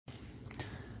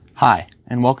Hi,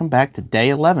 and welcome back to day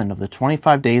 11 of the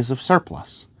 25 days of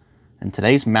surplus. And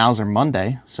today's Mauser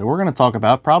Monday, so we're going to talk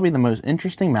about probably the most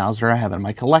interesting Mauser I have in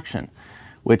my collection,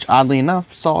 which oddly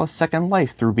enough saw a second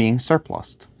life through being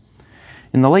surplused.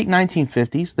 In the late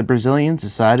 1950s, the Brazilians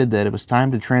decided that it was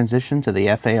time to transition to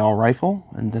the FAL rifle,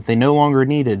 and that they no longer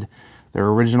needed their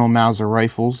original Mauser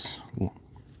rifles,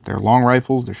 their long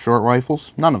rifles, their short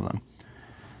rifles, none of them.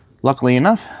 Luckily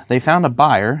enough, they found a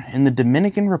buyer in the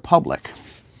Dominican Republic.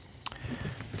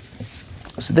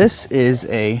 So this is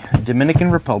a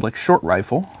Dominican Republic short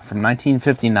rifle from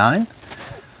 1959.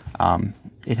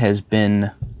 It has been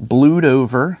blued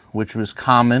over, which was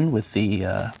common with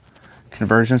the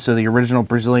conversion. So the original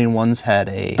Brazilian ones had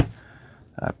a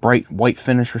bright white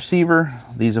finish receiver.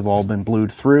 These have all been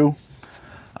blued through.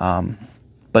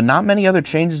 But not many other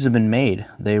changes have been made.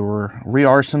 They were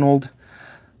re-arsenaled.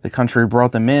 The country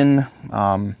brought them in.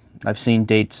 I've seen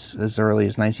dates as early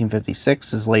as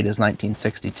 1956, as late as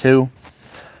 1962.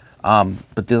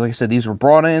 But like I said, these were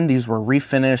brought in, these were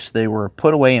refinished, they were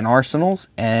put away in arsenals,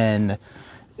 and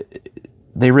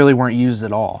they really weren't used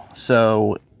at all.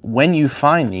 So when you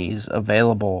find these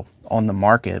available on the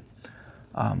market,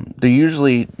 they're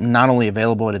usually not only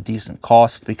available at a decent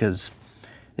cost because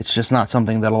it's just not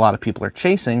something that a lot of people are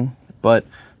chasing, but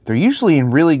they're usually in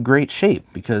really great shape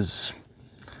because,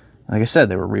 like I said,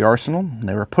 they were re-arsenaled,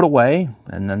 they were put away,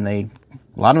 and then a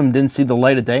lot of them didn't see the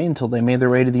light of day until they made their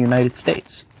way to the United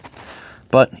States.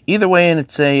 But either way, and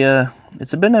it's a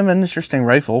bit of an interesting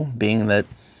rifle, being that,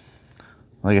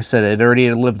 like I said, it already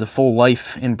had lived a full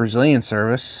life in Brazilian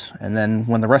service, and then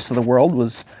when the rest of the world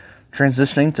was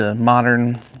transitioning to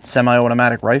modern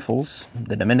semi-automatic rifles,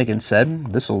 the Dominicans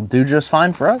said, this will do just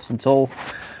fine for us until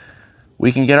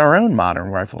we can get our own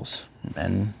modern rifles.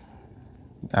 And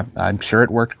I'm sure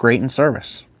it worked great in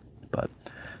service. But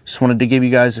just wanted to give you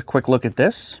guys a quick look at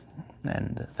this.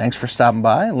 And thanks for stopping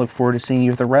by. I look forward to seeing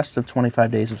you for the rest of 25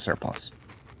 days of surplus.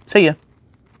 See ya.